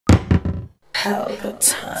Pelpa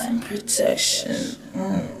time protection.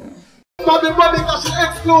 Bobby, cause she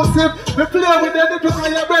exclusive. We play with them because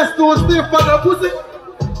your breast too stiff for the pussy.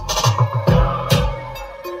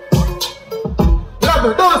 Love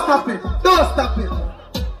it, don't stop it, don't stop it.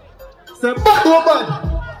 Say bad woman.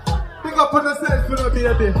 Pick up on yourself, you know,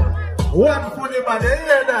 baby. One funny man, you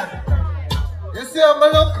hear that? You see how I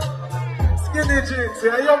look? Skinny jeans,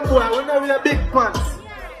 you're a young boy, we know wear big pants.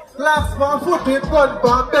 Slacks for foot with gun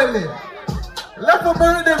for belly. Let me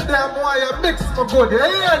burn them damn boy, you mix for good, you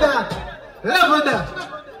hear that? Level that.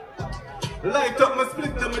 Light up my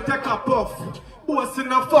split, then me take a puff. Boss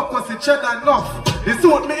in a fuck, cause it cheddar enough. It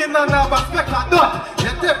suit me in and have a speck of dot. You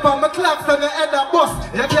tip on my claps and the head a bust.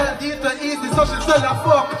 You can't eat her easy, so she sell a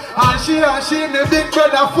fuck. And she in the big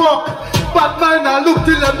brother fuck. But mine I look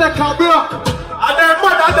till the neck a broke. And their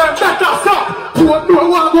mother them better suck. What do I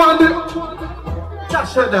want to do?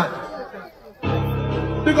 Just shut that.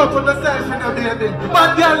 Big up on the self in the baby.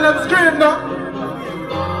 Bad girl them scream now.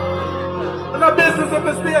 The business of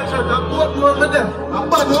the stage, I'm going over there. I'm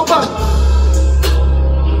bad, no bad.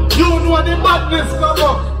 You know the badness come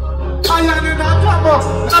up. Iron in a come up.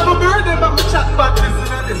 Never heard them about chat badness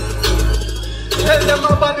in this. Tell them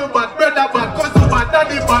about you bad, brother bad, cousin bad,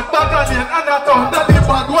 daddy bad, baggage and another daddy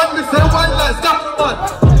bad. When me say one less, that's bad.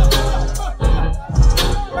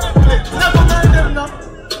 Never heard them now.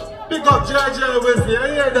 Big up JJ Wesley, you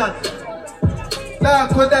hear that?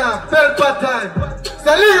 Dark with dark, Pelpa time.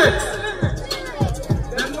 Say lyrics.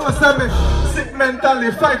 Sick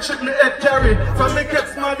mentally, fight shit me head carry. So me get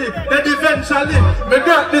smarty, then eventually me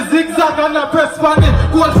got the zigzag and I press funny.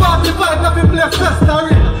 Gold 45, nothing place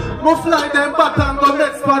festering. Mo fly them back and go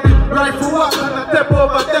next body. Rifle walk and I step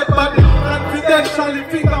over dead body. Confidentially,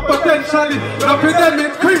 finger potentially. Love with them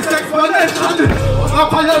increase exponentially. I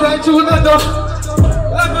fire right you know dust.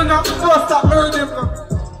 Let me know, don't stop murdering now.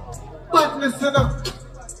 Badness you know.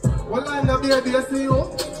 Well I know baby, I see you.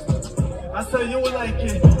 I say you like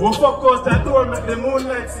it. We fuck out that door, make the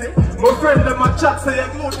moonlight see. My friend them a chat say you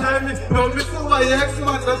good timing. Now me see why your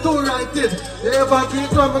ex-man not too right it. You ever get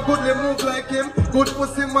from a goodly move like him? Good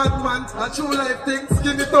pussy madman, a true life thing.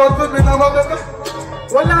 Skin it out for me now.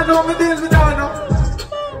 Well I know me deal with that now.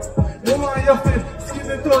 You want your face, skin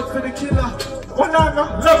it out for the killer. Well I know,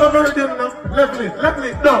 love him him now. Level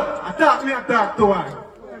it down. Attack me, attack to her.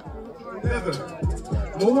 Level.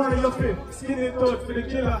 I want your feet, skinny thought for the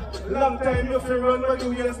killer. Long time you feel run when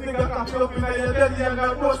you hear nigga coffee up in your belly and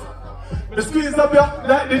your bust. The squeeze up ya,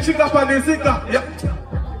 like the chick up on the zika.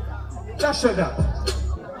 Yep. Just shut that.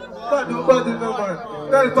 Bad no man.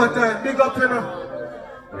 Pelpa time, big up you know.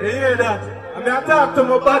 You hear that? And I talk to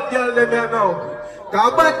my bad girl them here now.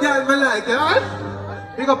 Cause bad girl me like,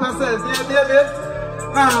 eh? Big up yourselves, yeah baby?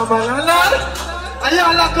 Nah man, I love. And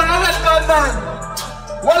y'all like a red gun man.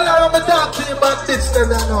 Well, I'm a talk to you about this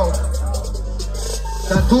then I know.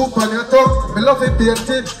 Tattoo on your tongue, me love it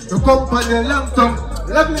painting. You come on your long tongue.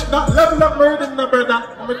 Level up murder, my brother.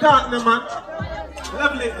 I'm a talk to you, man.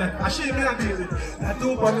 Lovely then, I see me and deal it.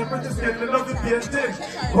 Tattoo on your pretty skin, me love it painting.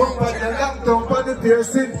 Come on your long tongue, on the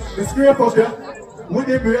piercing. The scrape up here, with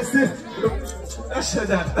the braces. That's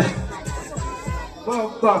that.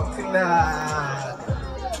 Fuck, nah.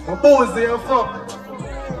 My bones there, fuck.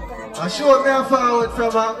 I showed me a forward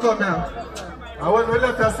from and come here. And when we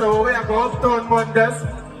left us, so we go uptown Mondays.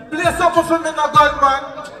 Play something for me in a gun, man.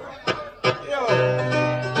 Yo.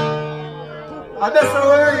 And that's where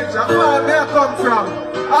we reach. That's where I come from.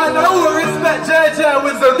 And I will respect JJ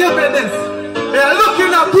Wisdom. Give me this. They're looking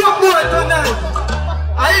at Brook Boy tonight.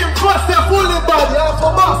 I impressed their fully body off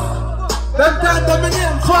of us. Them time them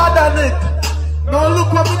name Father Nick. Now look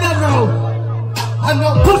what we done now. And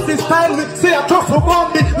no pussy style me, say a tough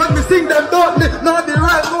about me. When we sing them don't me, now the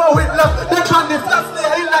right more with love. Them on the flat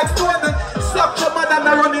stay, he like stone. Stop your man and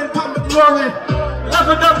I run in public glory.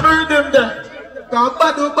 Never done bury them there. Cause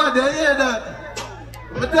bad, you hear that?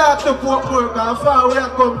 I talk to poor cause far where I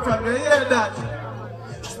come from, you hear that?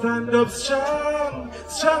 Stand up strong,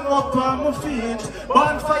 strong up on my feet.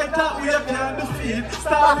 Born fighter, we can't defeat.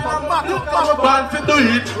 Stand up, look how we're born to do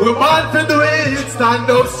it. We're born to do it.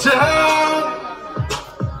 Stand up strong.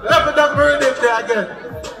 Let me not burn it there again.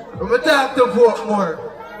 I'm going to talk to vote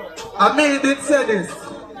more. I made it say this.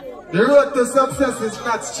 The road to success is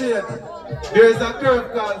not straight. There is a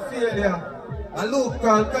curve called failure, a loop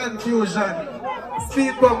called confusion,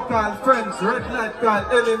 speed bump called friends, red light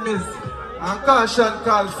called enemies, and caution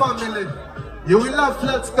called family. You will have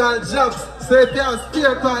flats called jobs, so if you have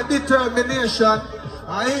spear called determination,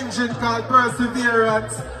 an engine called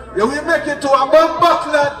perseverance, you will make it to a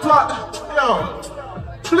bumbuckler plot. Yo.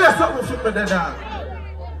 Play something for me, dad.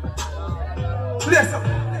 Play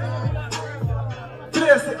something.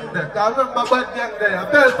 place it in there. I remember bad gang there.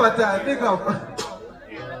 Pelpa time, big up.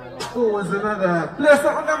 Who was another? Play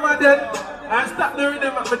something on my then. And stop the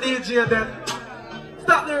rhythm at my DJ then.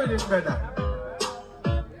 Stop the rhythm, brother.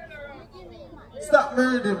 Stop the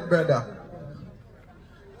rhythm, brother.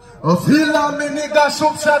 I feel like me nigga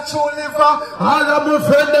shook shot to liver. All of my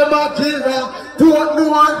friends them a killer. Don't know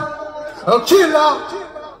one. A killer.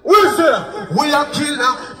 Whistle. We a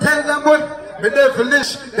killer. Tell them what. Me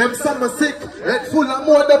devilish. Them summer sick. Head full of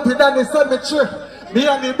more than the cemetery. Me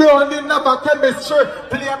and the brown in never chemistry.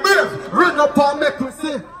 Play a move. Run up and make me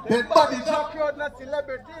see. Dead body jack out not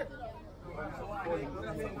celebrity.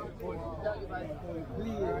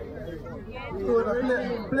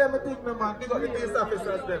 Play my thing, man. They got the police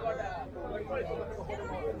officers there.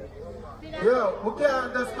 Yo, we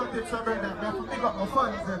can't just cut it from them. We have to pick up my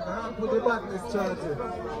fans then. I have to put the badness charge in.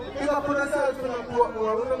 Pick up on the side for the court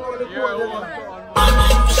more. We don't know the court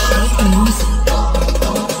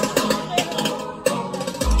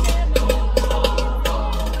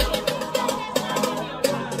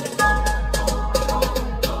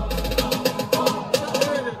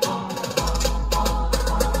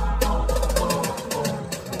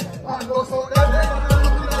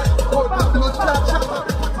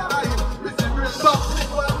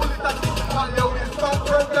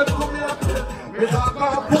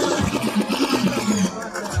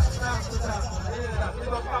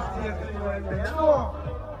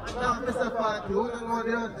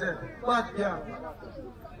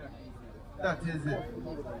that is it.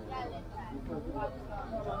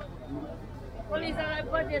 Police are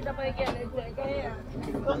budget up again.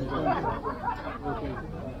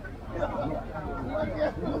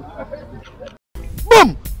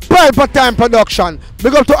 Boom! Pelpa Time Production.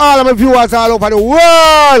 Big up to all of my viewers all over the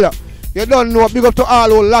world. You don't know. Big up to all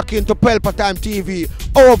who lock into Pelpa Time TV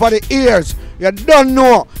over the years. You don't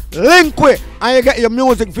know. Link with and you get your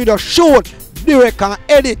music video shoot, direct and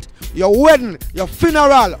edit. Your wedding, your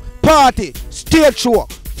funeral, party, stage show,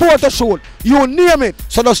 photo shoot, you name it.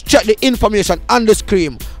 So just check the information on the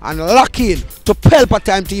screen and lock in to Pelpa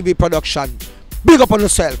Time TV Production. Big up on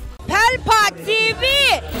yourself. Pelpa TV!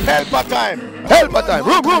 Pelpa Time! Pelpa Time!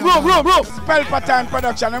 Room! Pelpa Time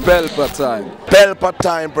Production. Pelpa Time. Pelpa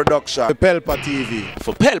Time Production. Pelpa TV.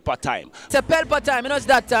 For Pelpa Time. It's a Pelpa Time, you know it's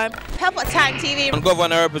that time. Pelpa Time TV. I'm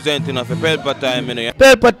governor representing of Pelpa Time, you know.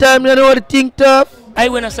 Pelpa Time, you know what the thing tough? I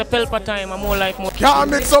when I say Pelpa Time, I'm more like more. Can't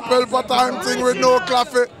mix up Pelpa Time thing with no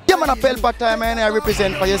coffee. Yeah, man, a Pelpa Time, and I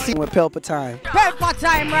represent for your scene with Pelpa Time. Pelpa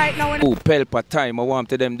Time right now. Oh, Pelpa Time, I want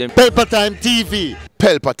to them. Pelpa Time TV.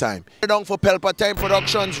 Pelpa Time. You're down for Pelpa Time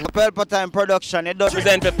Productions. Pelpa Time Production. It does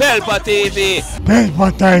Represent for Pelpa TV.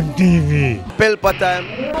 Pelpa Time TV. Pelpa Time.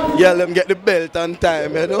 Yeah, let them get the belt on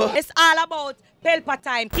time, you know. It's all about Pelpa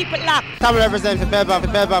Time. Keep it locked. Time represent for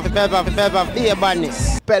Pelpa, be a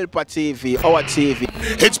badness. Pelpa TV, our TV.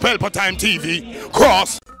 It's Pelpa Time TV.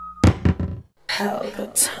 Cross.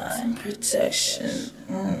 Pelpa Time Protection.